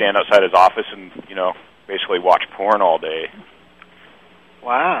can just stand outside his office and basically watch porn all day.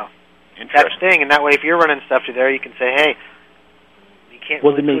 Wow. That's the thing, and that way if you're running stuff to there, you can say, hey, you can't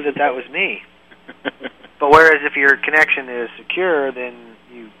really prove that was me. But whereas if your connection is secure, then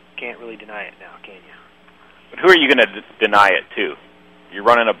you can't really deny it now, can you? But who are you going to deny it to? You're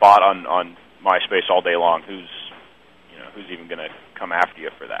running a bot on MySpace all day long. Who's even going to come after you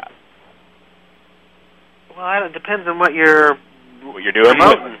for that? Well, it depends on what you're doing.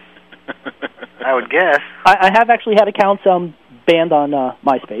 I would guess. I have actually had accounts banned on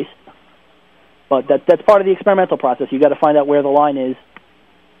MySpace, but that's part of the experimental process. You got to find out where the line is,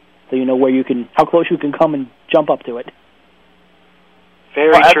 so you know how close you can come and jump up to it.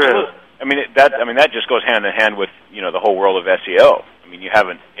 Very true. Absolutely. That just goes hand in hand with the whole world of SEO. You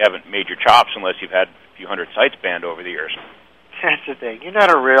haven't made your chops unless you've had a few hundred sites banned over the years. That's the thing. You're not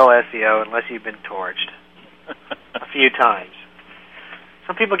a real SEO unless you've been torched a few times.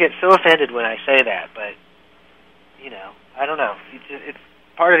 Some people get so offended when I say that, but I don't know. It's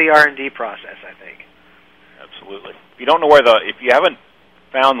part of the R&D process, I think. Absolutely. If you don't know if you haven't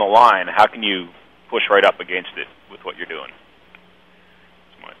found the line, how can you push right up against it with what you're doing?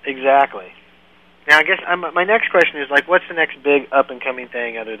 Exactly. Now, I guess my next question is what's the next big up and coming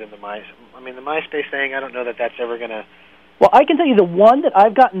thing other than the MySpace thing? I don't know that that's ever going to. Well, I can tell you the one that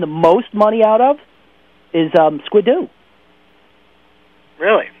I've gotten the most money out of is Squidoo.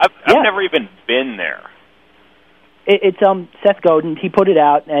 Really? I've never even been there. It's Seth Godin. He put it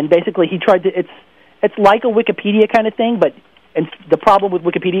out, and basically he tried to. It's like a Wikipedia kind of thing, but the problem with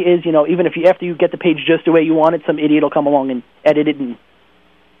Wikipedia is, even if after you get the page just the way you want it, some idiot will come along and edit it and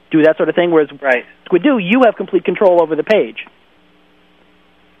do that sort of thing. Whereas Squidoo, you have complete control over the page.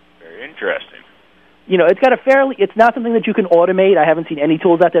 Very interesting. It's not something that you can automate. I haven't seen any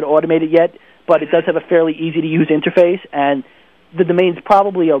tools out there to automate it yet, but it does have a fairly easy to use interface, and the domain's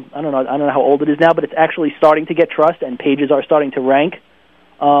probably I don't know how old it is now, but it's actually starting to get trust, and pages are starting to rank.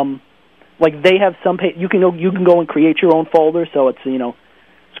 They have some you can go and create your own folder, so it's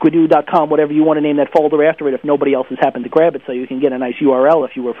squidoo.com, whatever you want to name that folder after it, if nobody else has happened to grab it, so you can get a nice URL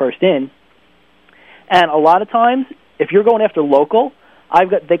if you were first in. And a lot of times, if you're going after local,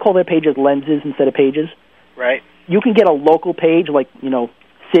 they call their pages lenses instead of pages. Right. You can get a local page like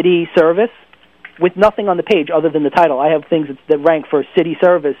city service with nothing on the page other than the title. I have things that rank for city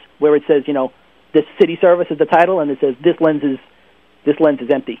service where it says this city service is the title, and it says this lens is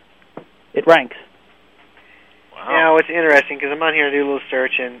empty. It ranks. Wow. It's interesting because I'm on here to do a little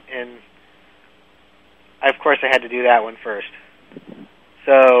search, and of course I had to do that one first.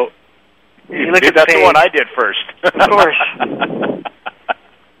 So you look at that's the page, the one I did first. Of course.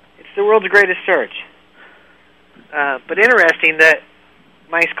 It's the world's greatest search. But interesting that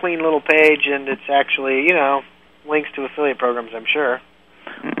nice, clean little page, and it's actually, links to affiliate programs, I'm sure.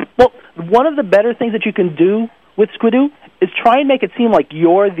 Well, one of the better things that you can do with Squidoo is try and make it seem like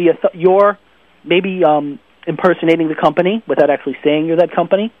you're maybe impersonating the company without actually saying you're that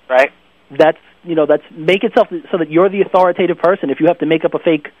company. Right. That's make it so that you're the authoritative person. If you have to make up a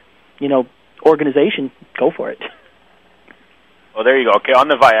fake, organization, go for it. Well, there you go. Okay, on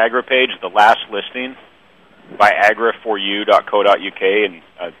the Viagra page, the last listing, viagraforyou.co.uk, and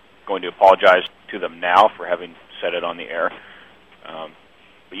I'm going to apologize to them now for having said it on the air.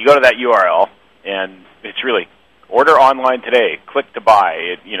 But you go to that URL, and it's really order online today. Click to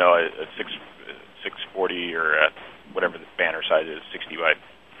buy. At 640 or whatever the banner size is, 60 by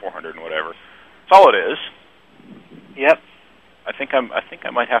 400 and whatever. That's all it is. Yep. I think I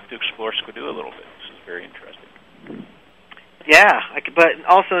might have to explore Squidoo a little bit. This is very interesting. Yeah, but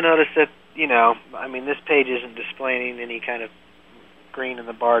also notice that this page isn't displaying any kind of green in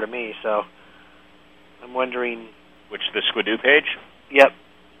the bar to me, so I'm wondering... Which, the Squidoo page? Yep.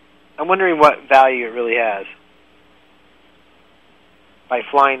 I'm wondering what value it really has. By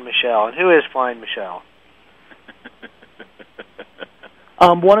Flying Michelle. And who is Flying Michelle?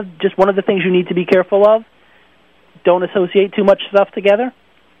 One of the things you need to be careful of, don't associate too much stuff together.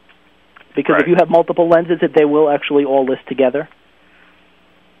 Because if you have multiple lenses, they will actually all list together.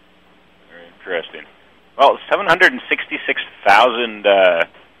 Very interesting. Well, 766,000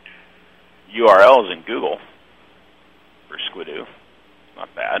 URLs in Google for Squidoo.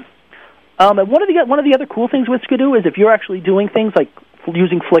 Not bad. And one of the other cool things with Squidoo is if you're actually doing things like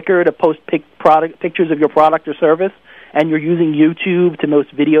using Flickr to post pictures of your product or service, and you're using YouTube to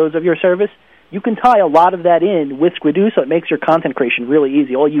post videos of your service, you can tie a lot of that in with Squidoo, so it makes your content creation really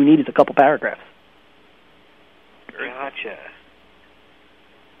easy. All you need is a couple paragraphs. Gotcha.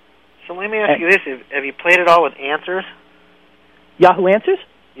 So let me ask you this. Have you played it all with Answers? Yahoo Answers?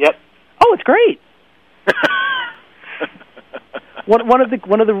 Yep. Oh, it's great. One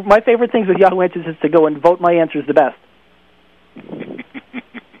of my favorite things with Yahoo Answers is to go and vote my answers the best.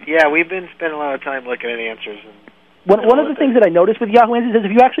 Yeah, we've been spending a lot of time looking at answers. One of the things that I noticed with Yahoo Answers is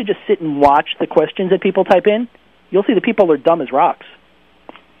if you actually just sit and watch the questions that people type in, you'll see the people are dumb as rocks.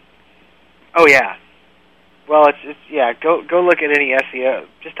 Oh yeah. Well, it's Go look at any SEO.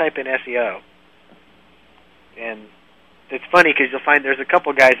 Just type in SEO, and it's funny because you'll find there's a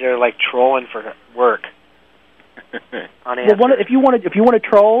couple guys that are like trolling for work. On Answers. Well, if you want to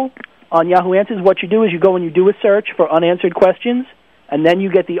troll on Yahoo Answers, what you do is you go and you do a search for unanswered questions, and then you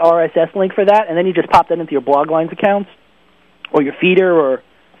get the RSS link for that, and then you just pop that into your Bloglines accounts, or your Feeder or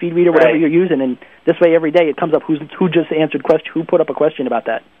FeedReader, whatever you're using, and this way every day it comes up who just answered question, who put up a question about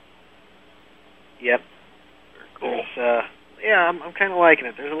that. Yep. Very cool. I'm kind of liking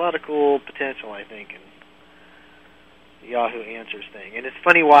it. There's a lot of cool potential, I think, in the Yahoo Answers thing, and it's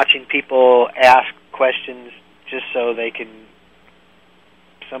funny watching people ask questions just so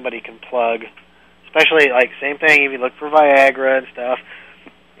somebody can plug. Especially, same thing, if you look for Viagra and stuff,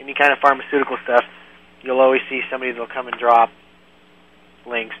 any kind of pharmaceutical stuff, you'll always see somebody that'll come and drop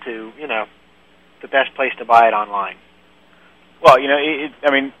links to, the best place to buy it online. Well,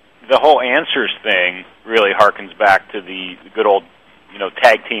 the whole Answers thing really harkens back to the good old,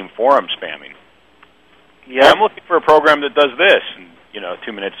 tag team forum spamming. Yeah. I'm looking for a program that does this, and,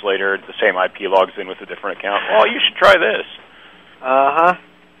 2 minutes later, the same IP logs in with a different account. Well, you should try this. Well,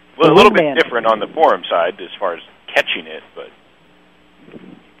 a little bit different on the forum side as far as catching it, but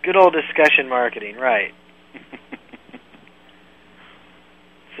good old discussion marketing, right?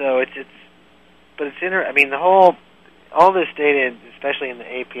 So it's I mean, all this data, especially in the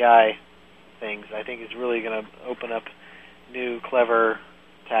API things, I think is really going to open up new clever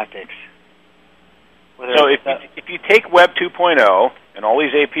tactics. So if you take Web 2.0 and all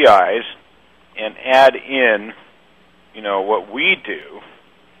these APIs and add in, what we do,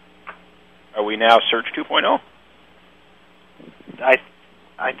 are we now Search 2.0?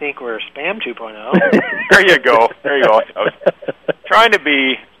 I think we're Spam 2.0. There you go. I was trying to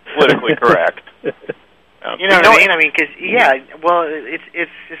be politically correct. You know what I mean? I mean, because well,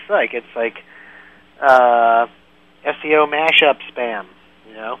 it's just like SEO mashup spam.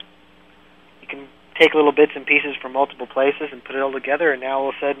 You can take little bits and pieces from multiple places and put it all together, and now all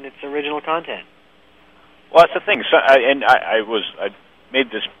of a sudden it's original content. Well, that's the thing. So, I made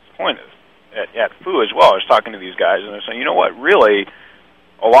this point at Foo as well. I was talking to these guys, and they're saying, you know what? Really,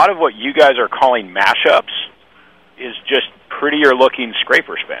 a lot of what you guys are calling mashups is just prettier looking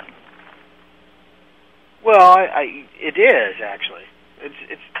scraper spam. Well, it is actually.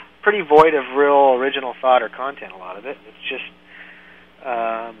 It's pretty void of real original thought or content. A lot of it. It's just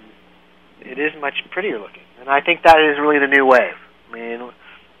it is much prettier looking, and I think that is really the new wave. I mean,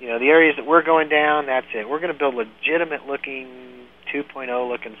 the areas that we're going down, that's it. We're going to build legitimate looking 2.0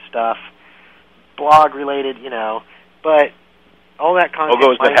 looking stuff, blog related, but all that content.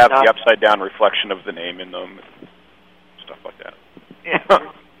 Logos that have the upside down reflection of the name in them, and stuff like that.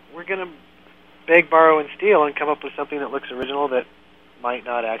 Yeah, we're going to beg, borrow, and steal, and come up with something that looks original that might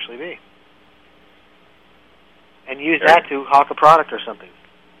not actually be, and use that to hawk a product or something.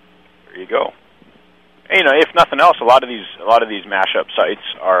 There you go. And, if nothing else, a lot of these mashup sites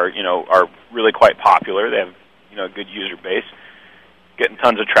are really quite popular. They have a good user base, getting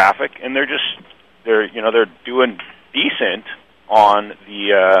tons of traffic, and they're doing decent on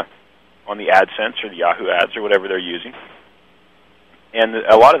the AdSense or the Yahoo Ads or whatever they're using. And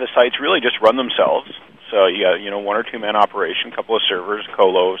a lot of the sites really just run themselves. So you got, 1 or 2 man operation, a couple of servers,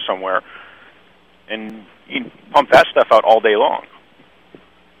 colo somewhere, and you can pump that stuff out all day long.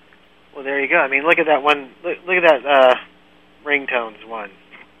 Well, there you go. I mean, look at that one. Look at that ringtones one.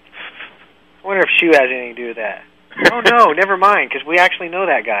 I wonder if Shu has anything to do with that. Oh no, never mind, because we actually know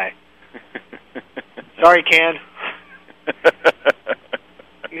that guy. Sorry, Can.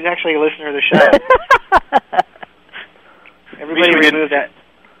 He's actually a listener of the show. Everybody remove that.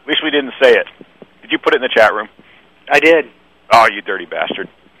 At least we didn't say it. Did you put it in the chat room? I did. Oh, you dirty bastard.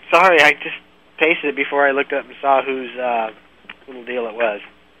 Sorry, I just pasted it before I looked up and saw whose little deal it was.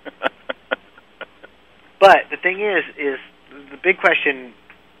 But the thing is the big question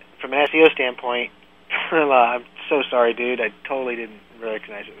from an SEO standpoint, I'm so sorry, dude. I totally didn't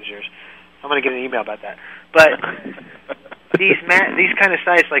recognize it was yours. I'm going to get an email about that. But these kind of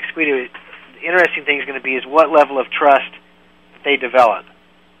sites like Squidoo, the interesting thing is going to be is what level of trust they develop.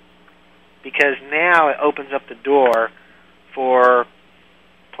 Because now it opens up the door for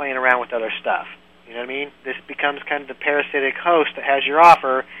playing around with other stuff. You know what I mean? This becomes kind of the parasitic host that has your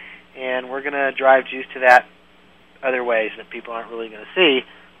offer, and we're going to drive juice to that other ways that people aren't really going to see,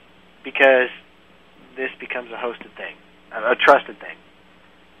 because this becomes a hosted thing, a trusted thing.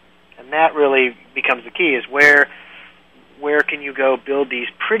 And that really becomes the key, is where can you go build these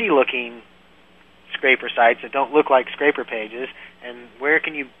pretty-looking scraper sites that don't look like scraper pages, and where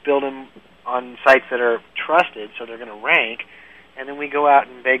can you build them on sites that are trusted so they're going to rank, and then we go out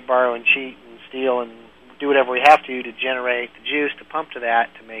and beg, borrow, and cheat and steal and do whatever we have to generate the juice to pump to that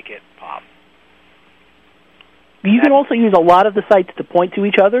to make it pop. You can also use a lot of the sites to point to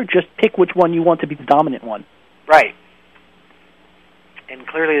each other. Just pick which one you want to be the dominant one. Right. And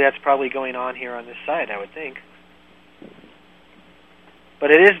clearly that's probably going on here on this site, I would think. But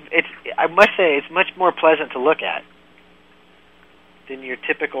I must say, it's much more pleasant to look at than your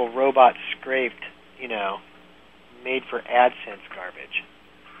typical robot scraped, made for AdSense garbage.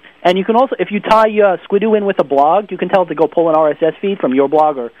 And you can also, if you tie Squidoo in with a blog, you can tell it to go pull an RSS feed from your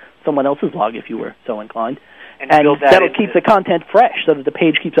blog or someone else's blog if you were so inclined. And that'll keep the content fresh so that the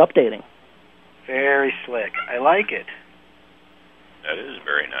page keeps updating. Very slick. I like it. That is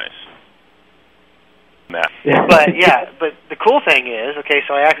very nice. But the cool thing is, okay,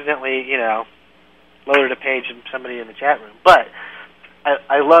 so I accidentally, loaded a page from somebody in the chat room. But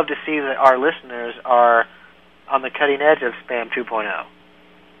I love to see that our listeners are on the cutting edge of Spam 2.0.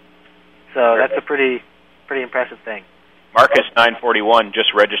 So that's a pretty impressive thing. Marcus941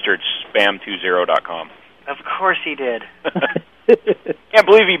 just registered spam20.com. Of course he did. Can't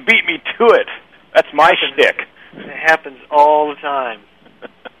believe he beat me to it. That's my shtick. It happens all the time. time.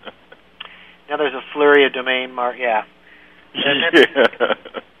 Now there's a flurry of domain mark. Yeah.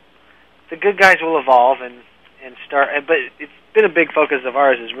 The good guys will evolve and start. But it's been a big focus of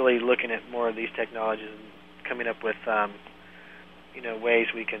ours is really looking at more of these technologies and coming up with ways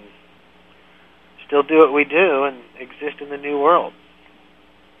we can still do what we do and exist in the new world.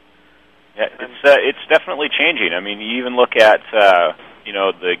 Yeah, it's definitely changing. I mean, you even look at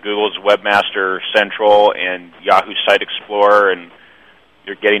the Google's Webmaster Central and Yahoo Site Explorer, and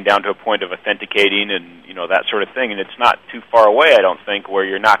you're getting down to a point of authenticating and that sort of thing. And it's not too far away, I don't think, where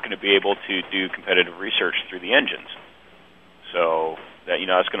you're not going to be able to do competitive research through the engines. So that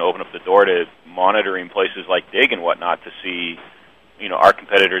that's going to open up the door to monitoring places like Dig and whatnot to see, are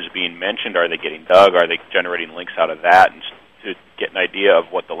competitors being mentioned? Are they getting dug? Are they generating links out of that? And to get an idea of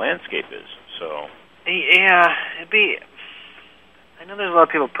what the landscape is. So yeah, I know there's a lot of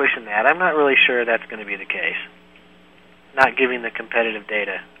people pushing that. I'm not really sure that's going to be the case. Not giving the competitive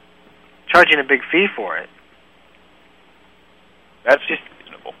data, charging a big fee for it. That's just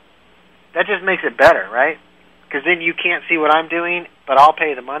reasonable. That just makes it better, right? Because then you can't see what I'm doing, but I'll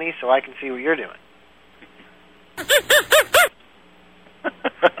pay the money so I can see what you're doing.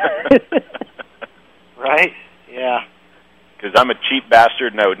 Right? Yeah. Because I'm a cheap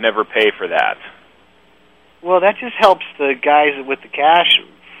bastard and I would never pay for that. Well, that just helps the guys with the cash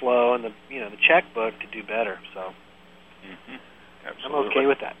flow and the checkbook to do better. So I'm okay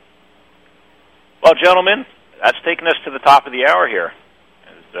with that. Well, gentlemen, that's taken us to the top of the hour here,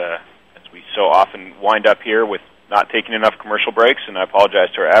 as we so often wind up here with not taking enough commercial breaks. And I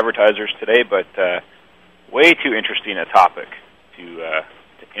apologize to our advertisers today, but way too interesting a topic to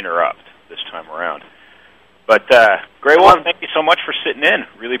interrupt this time around. But, Graywolf, thank you so much for sitting in.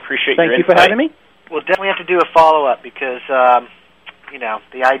 Really appreciate your insight. Thank you for having me. We'll definitely have to do a follow-up because,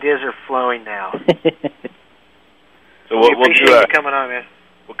 the ideas are flowing now. So we appreciate you coming on, man.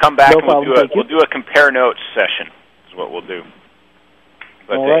 We'll come back and we'll do a compare notes session is what we'll do.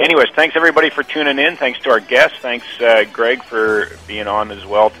 But anyways, thanks, everybody, for tuning in. Thanks to our guests. Thanks, Greg, for being on as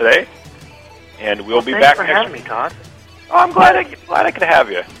well today. And we'll be back next week. Thanks for having me, Todd. Oh, I'm glad I could have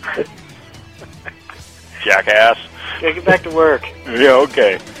you. Jackass. Yeah, get back to work. Yeah,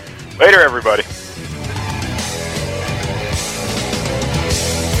 okay. Later, everybody.